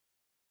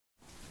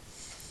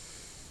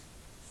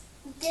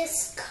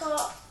this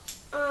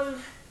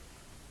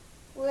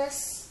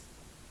lists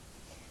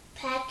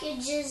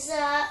packages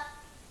up,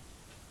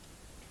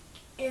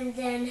 and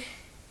then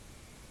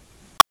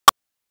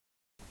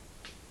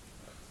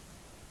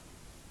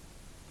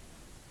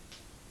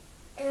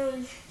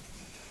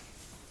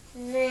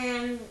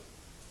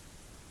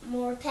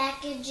more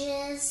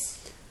packages,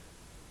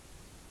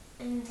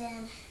 and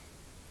then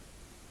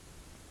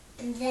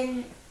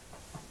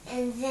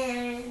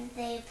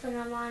they put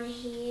them on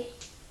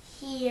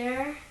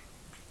here,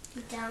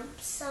 dump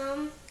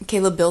some.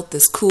 Kayla built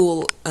this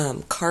cool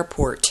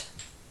carport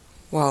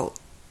while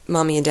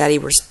Mommy and Daddy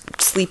were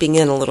sleeping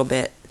in a little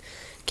bit.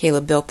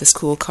 Kayla built this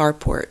cool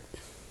carport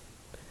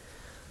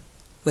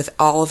with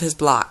all of his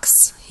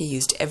blocks. He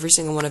used every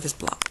single one of his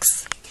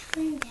blocks.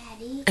 Telling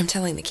Daddy. I'm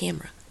telling the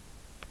camera.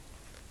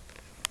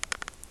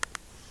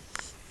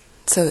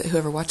 So that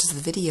whoever watches the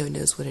video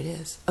knows what it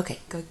is. Okay,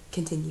 go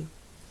continue.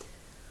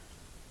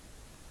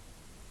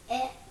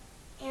 And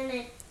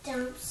it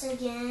dumps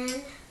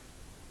again.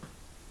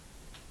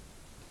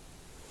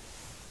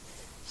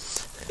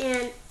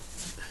 And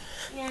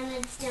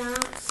it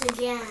dumps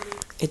again.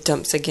 It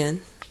dumps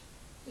again?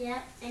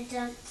 Yep, it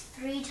dumped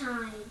 3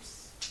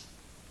 times.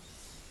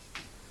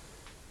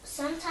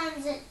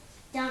 Sometimes it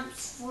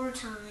dumps 4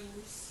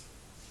 times,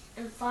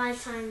 and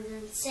 5 times,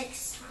 and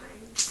 6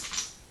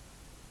 times.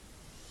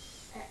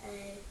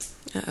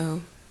 Uh-oh.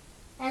 Uh-oh.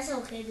 That's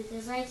okay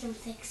because I can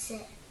fix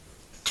it.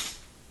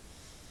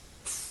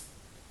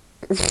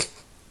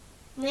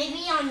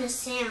 Maybe on the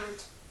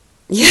sand.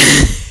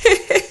 Yeah.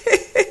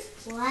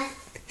 What?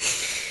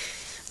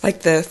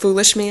 Like the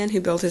foolish man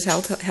who built his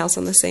house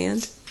on the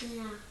sand?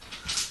 Yeah.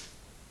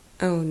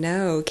 Oh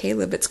no,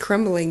 Caleb, it's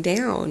crumbling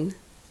down.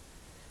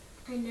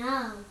 I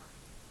know.